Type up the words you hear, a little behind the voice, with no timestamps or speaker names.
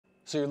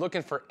So you're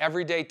looking for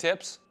everyday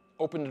tips?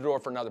 Open the door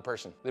for another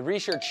person. The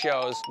research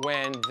shows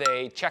when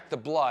they check the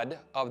blood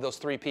of those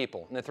 3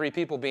 people, and the 3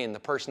 people being the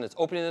person that's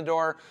opening the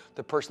door,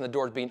 the person the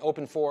door is being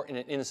opened for, and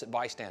an innocent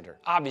bystander.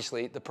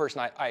 Obviously, the person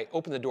I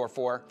open the door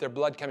for, their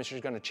blood chemistry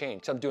is going to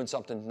change because I'm doing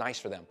something nice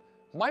for them.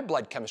 My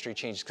blood chemistry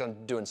changes because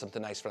I'm doing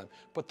something nice for them.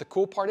 But the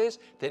cool part is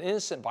that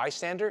innocent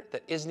bystander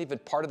that isn't even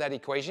part of that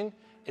equation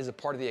is a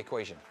part of the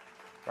equation,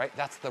 right?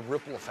 That's the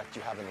ripple effect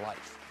you have in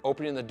life.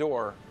 Opening the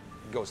door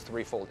goes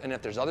threefold. And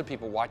if there's other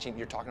people watching,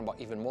 you're talking about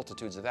even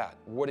multitudes of that.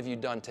 What have you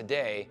done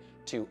today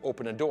to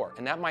open a door?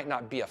 And that might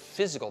not be a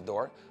physical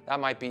door. That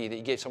might be that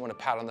you gave someone a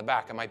pat on the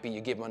back. It might be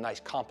you gave them a nice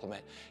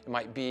compliment. It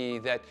might be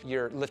that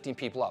you're lifting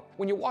people up.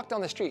 When you walk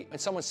down the street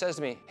and someone says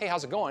to me, hey,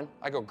 how's it going?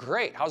 I go,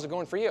 great, how's it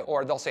going for you?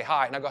 Or they'll say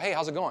hi, and I go, hey,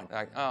 how's it going?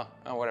 They're like,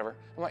 oh, whatever.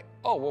 I'm like,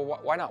 oh, well,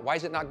 why not? Why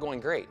is it not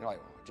going great? And they're like,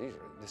 geez,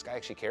 this guy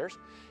actually cares?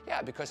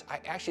 Yeah, because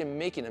I actually am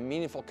making a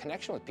meaningful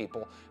connection with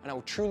people, and I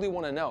would truly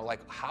want to know, like,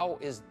 how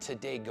is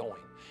today going?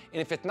 And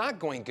if it's not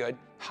going good,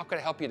 how can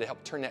I help you to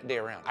help turn that day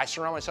around? I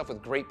surround myself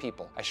with great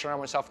people. I surround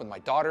myself with my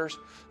daughters.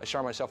 I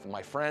surround myself with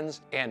my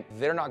friends, and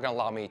they're not gonna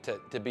allow me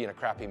to be in a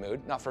crappy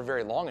mood, not for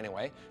very long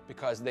anyway,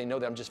 because they know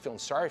that I'm just feeling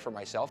sorry for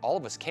myself. All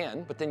of us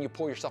can, but then you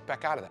pull yourself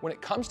back out of that. When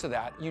it comes to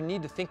that, you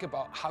need to think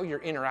about how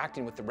you're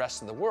interacting with the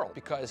rest of the world,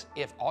 because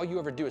if all you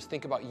ever do is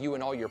think about you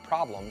and all your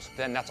problems,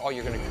 then that's all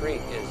you're gonna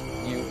create is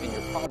you and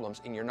your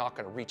problems, and you're not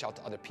gonna reach out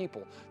to other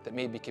people that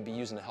maybe could be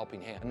using a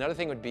helping hand. Another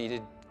thing would be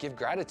to give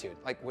gratitude,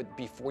 like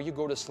before you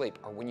go to sleep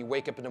or when you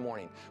wake up in the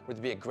morning, would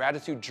there be a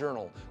gratitude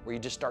journal where you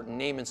just start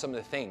naming some of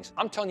the things.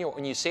 I'm telling you,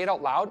 when you say it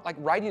out loud, like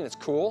writing is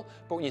cool,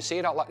 but when you say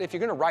it out loud, if you're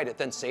gonna write it,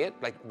 then say it,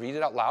 like read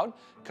it out loud,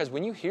 because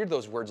when you hear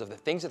those words of the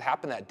things that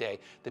happened that day,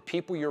 the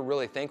people you're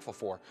really thankful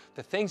for,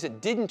 the things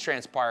that didn't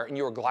transpire and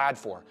you were glad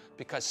for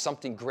because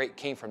something great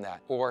came from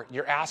that, or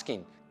you're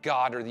asking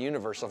God or the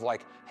universe of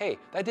like, hey,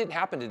 that didn't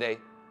happen today.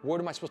 What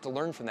am I supposed to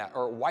learn from that?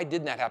 Or why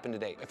didn't that happen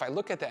today? If I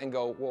look at that and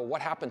go, well,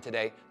 what happened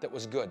today that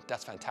was good?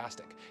 That's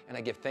fantastic. And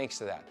I give thanks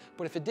to that.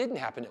 But if it didn't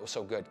happen, it was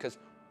so good because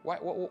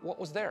what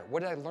was there?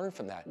 What did I learn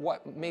from that?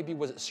 What maybe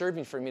was it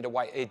serving for me to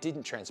why it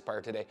didn't transpire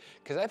today?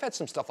 Because I've had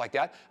some stuff like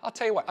that. I'll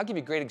tell you what, I'll give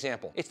you a great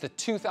example. It's the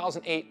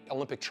 2008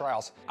 Olympic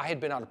trials. I had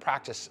been out of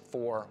practice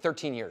for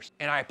 13 years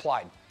and I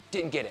applied,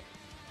 didn't get it.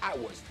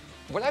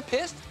 Was I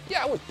pissed?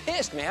 Yeah, I was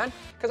pissed, man,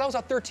 because I was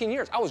out 13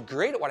 years. I was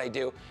great at what I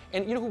do,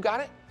 and you know who got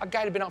it? A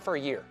guy that had been out for a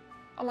year.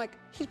 I'm like,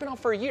 he's been out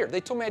for a year.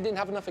 They told me I didn't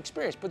have enough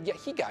experience, but yet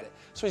he got it.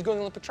 So he's going to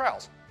the Olympic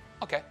trials.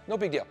 Okay, no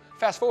big deal.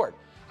 Fast forward.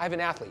 I have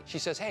an athlete. She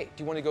says, hey,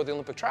 do you want to go to the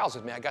Olympic trials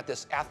with me? I got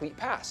this athlete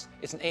pass.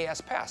 It's an AS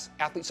pass,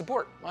 athlete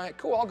support. I'm like,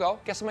 cool, I'll go.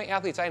 Guess how many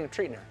athletes I ended up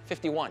treating her?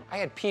 51. I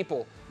had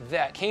people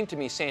that came to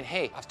me saying,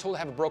 hey, I was told I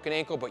have a broken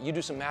ankle, but you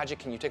do some magic.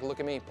 Can you take a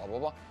look at me? Blah, blah,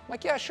 blah. I'm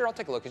like, yeah, sure, I'll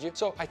take a look at you.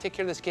 So I take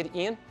care of this kid,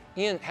 Ian.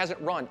 Ian hasn't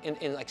run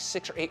in like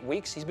 6 or 8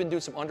 weeks. He's been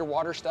doing some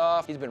underwater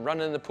stuff. He's been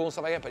running in the pool and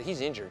stuff like that, but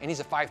he's injured, and he's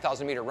a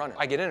 5,000 meter runner.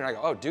 I get in and I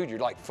go, oh, dude, your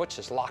like foot's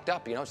just locked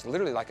up. You know, it's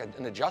literally like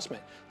an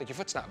adjustment. Like your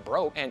foot's not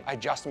broke. And I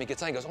adjust him, he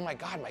gets on, he goes, oh my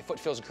God, my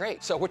foot feels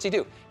great. So what's he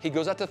do? He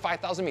goes out to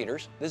 5,000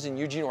 meters. This is in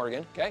Eugene,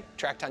 Oregon, okay?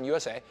 Tracktown,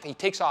 USA. He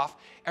takes off.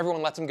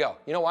 Everyone lets him go.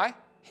 You know why?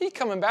 He's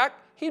coming back.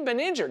 He'd been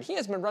injured. He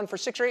hasn't been running for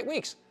 6 or 8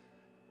 weeks.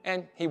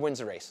 And he wins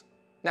the race.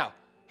 Now,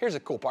 here's the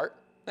cool part.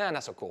 Nah,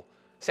 not so cool.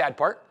 Sad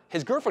part,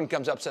 his girlfriend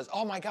comes up and says,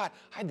 oh my God,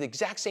 I had the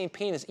exact same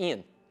pain as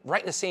Ian,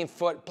 right in the same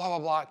foot, blah, blah,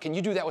 blah. Can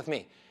you do that with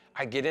me?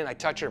 I get in, I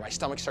touch her, my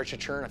stomach starts to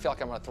churn, I feel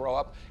like I'm gonna throw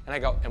up. And I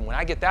go, and when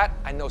I get that,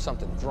 I know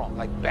something's wrong,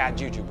 like bad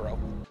juju, bro.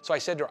 So I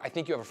said to her, I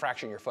think you have a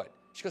fracture in your foot.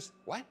 She goes,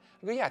 what?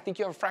 I go, yeah, I think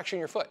you have a fracture in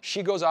your foot.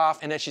 She goes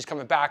off, and then she's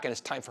coming back, and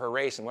it's time for her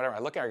race and whatever. I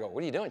look at her, I go,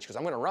 what are you doing? She goes,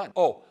 I'm gonna run.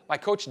 Oh, my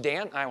coach,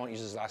 Dan, I won't use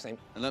his last name.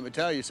 And let me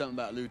tell you something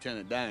about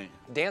Lieutenant Dan.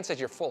 Dan says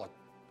you're full of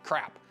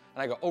crap.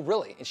 And I go, oh,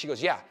 really? And she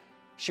goes, yeah.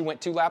 She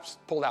went 2 laps,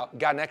 pulled out,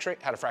 got an x-ray,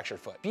 had a fractured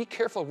foot. Be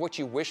careful of what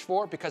you wish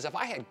for, because if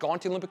I had gone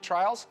to Olympic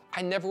trials,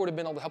 I never would have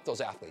been able to help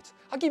those athletes.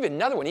 I'll give you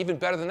another one, even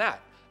better than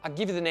that. I'll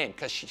give you the name,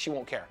 because she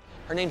won't care.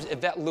 Her name's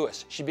Yvette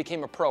Lewis. She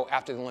became a pro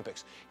after the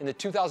Olympics. In the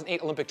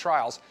 2008 Olympic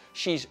trials,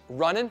 she's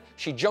running,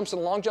 she jumps in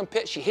the long jump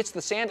pit, she hits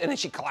the sand, and then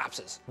she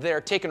collapses.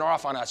 They're taking her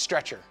off on a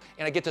stretcher,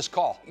 and I get this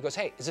call. He goes,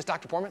 hey, is this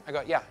Dr. Porman? I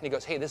go, yeah. And he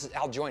goes, hey, this is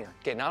Al Joyner.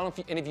 Okay, now I don't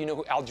know if any of you know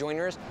who Al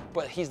Joyner is,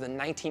 but he's the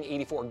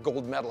 1984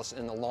 gold medalist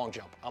in the long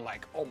jump. I'm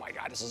like, oh my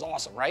God, this is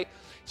awesome, right?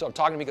 So I'm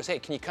talking to him, he goes, hey,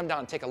 can you come down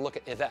and take a look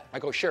at Yvette? I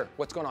go, sure,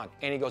 what's going on?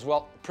 And he goes,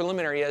 well,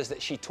 preliminary is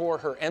that she tore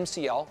her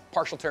MCL,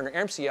 partial tearing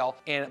her MCL,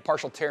 and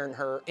partial tearing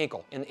her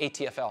ankle in the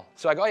ATFL.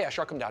 So I go, oh yeah,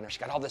 sure, I'll come down there. She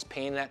got all this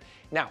pain and that.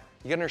 Now,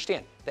 you gotta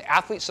understand, the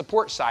athlete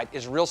support side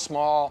is real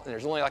small, and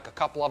there's only like a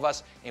couple of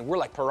us, and we're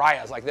like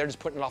pariahs, like they're just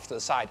putting it off to the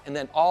side. And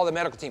then all the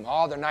medical team,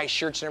 all their nice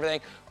shirts and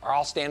everything, are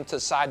all standing to the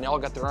side, and they all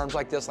got their arms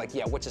like this, like,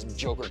 yeah, what's this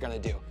joker gonna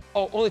do?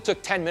 Oh, only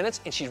took 10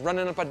 minutes, and she's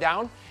running up and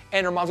down,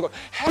 and her mom's going,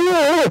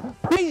 hey,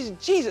 praise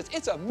Jesus,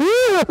 it's a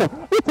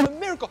miracle, it's a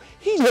miracle,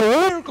 he's a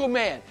miracle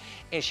man.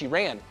 And she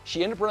ran.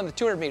 She ended up running the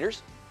 200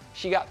 meters,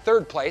 She got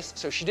 3rd place,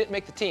 so she didn't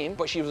make the team,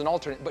 but she was an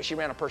alternate, but she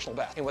ran a personal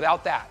best. And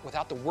without that,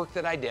 without the work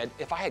that I did,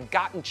 if I had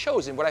gotten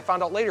chosen, what I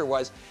found out later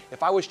was,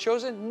 if I was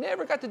chosen,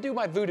 never got to do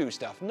my voodoo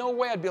stuff. No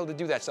way I'd be able to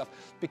do that stuff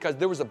because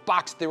there was a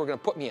box they were gonna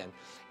put me in.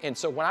 And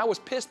so when I was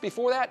pissed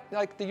before that,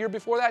 like the year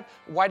before that,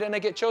 why didn't I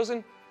get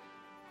chosen?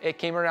 It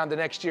came around the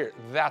next year.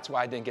 That's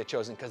why I didn't get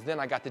chosen, because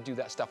then I got to do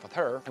that stuff with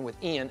her and with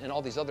Ian and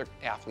all these other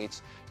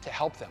athletes to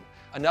help them.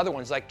 Another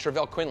one's like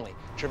Travell Quinley.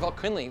 Travell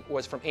Quinley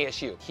was from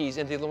ASU. He's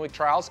in the Olympic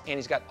trials and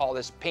he's got all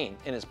this pain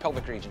in his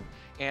pelvic region.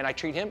 And I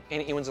treat him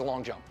and he wins a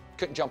long jump.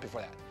 Couldn't jump before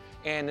that.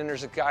 And then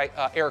there's a guy,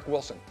 Eric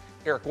Wilson.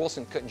 Eric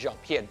Wilson couldn't jump.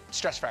 He had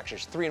stress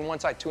fractures, 3 on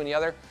one side, 2 on the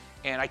other.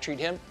 And I treat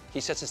him,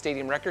 he sets the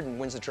stadium record and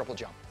wins the triple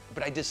jump.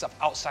 But I did stuff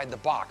outside the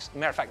box.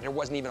 Matter of fact, there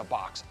wasn't even a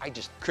box. I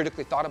just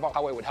critically thought about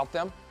how I would help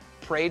them,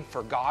 prayed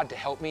for God to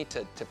help me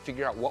to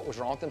figure out what was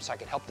wrong with them so I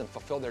could help them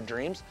fulfill their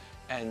dreams.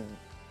 And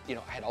you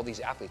know, I had all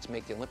these athletes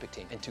make the Olympic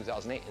team in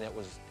 2008, and it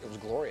was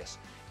glorious.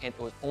 And it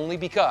was only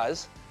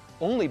because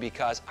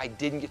I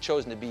didn't get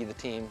chosen to be the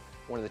team,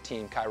 one of the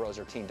team Kairos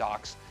or team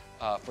docs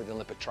for the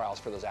Olympic trials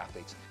for those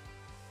athletes.